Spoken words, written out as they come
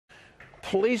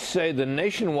Police say the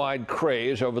nationwide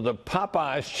craze over the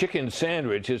Popeyes chicken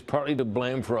sandwich is partly to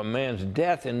blame for a man's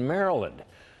death in Maryland.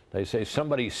 They say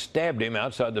somebody stabbed him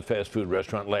outside the fast food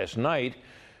restaurant last night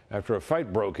after a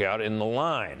fight broke out in the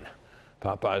line.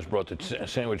 Popeyes brought the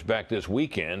sandwich back this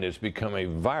weekend. It's become a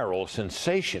viral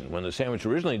sensation. When the sandwich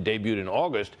originally debuted in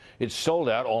August, it sold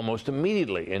out almost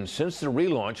immediately. And since the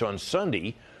relaunch on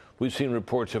Sunday, we've seen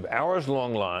reports of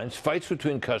hours-long lines, fights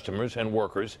between customers and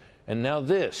workers, and now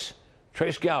this.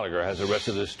 Trace Gallagher has the rest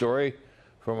of this story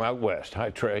from out west. Hi,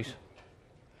 Trace.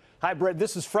 Hi, Brett.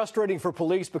 This is frustrating for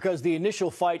police because the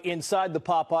initial fight inside the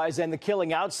Popeyes and the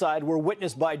killing outside were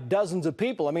witnessed by dozens of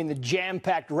people. I mean, the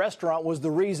jam-packed restaurant was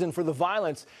the reason for the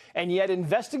violence, and yet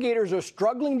investigators are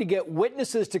struggling to get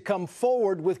witnesses to come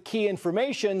forward with key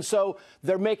information, so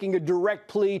they're making a direct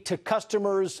plea to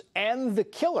customers and the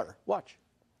killer. Watch.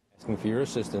 Asking for your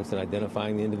assistance in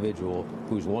identifying the individual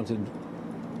who's wanted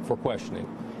for questioning.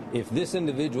 If this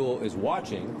individual is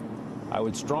watching, I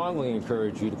would strongly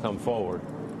encourage you to come forward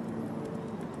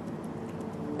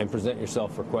and present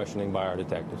yourself for questioning by our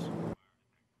detectives.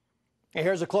 And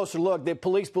here's a closer look. The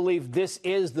police believe this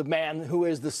is the man who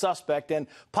is the suspect. And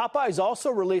Popeyes also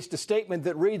released a statement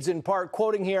that reads in part,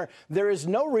 quoting here, "There is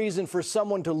no reason for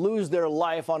someone to lose their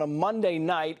life on a Monday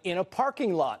night in a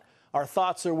parking lot. Our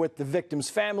thoughts are with the victim's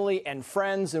family and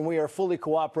friends, and we are fully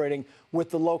cooperating with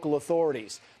the local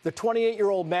authorities." The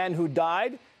 28-year-old man who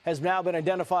died has now been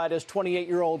identified as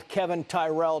 28-year-old Kevin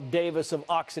Tyrell Davis of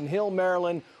Oxon Hill,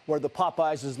 Maryland, where the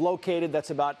Popeyes is located. That's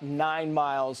about 9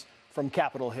 miles from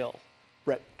Capitol Hill.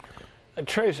 Brett.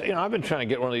 Trace, I've been trying to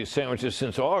get one of these sandwiches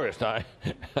since August. I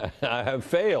have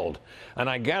failed. And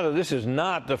I gather this is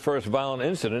not the first violent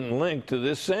incident linked to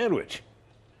this sandwich.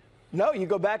 No, you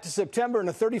go back to September, and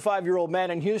a 35-year-old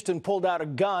man in Houston pulled out a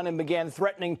gun and began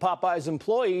threatening Popeyes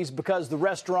employees because the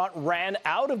restaurant ran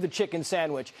out of the chicken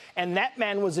sandwich. And that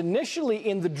man was initially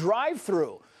in the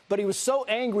drive-thru, but he was so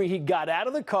angry he got out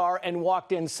of the car and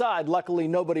walked inside. Luckily,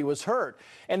 nobody was hurt.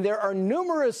 And there are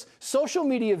numerous social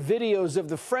media videos of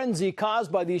the frenzy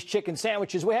caused by these chicken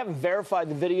sandwiches. We haven't verified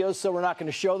the videos, so we're not going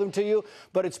to show them to you,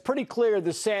 but it's pretty clear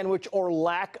the sandwich, or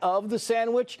lack of the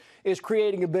sandwich, is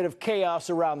creating a bit of chaos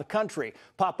around the country.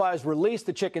 Popeyes released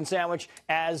the chicken sandwich,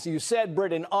 as you said,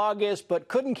 Britt, in August, but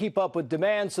couldn't keep up with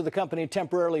demand, so the company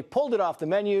temporarily pulled it off the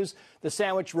menus. The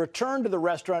sandwich returned to the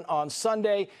restaurant on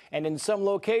Sunday, and in some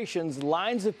locations,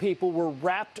 lines of people were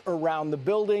wrapped around the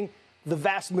building. The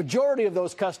vast majority of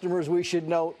those customers, we should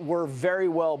note, were very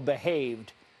well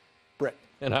behaved. Britt.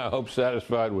 And I hope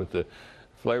satisfied with the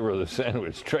flavor of the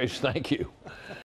sandwich. Trace, thank you.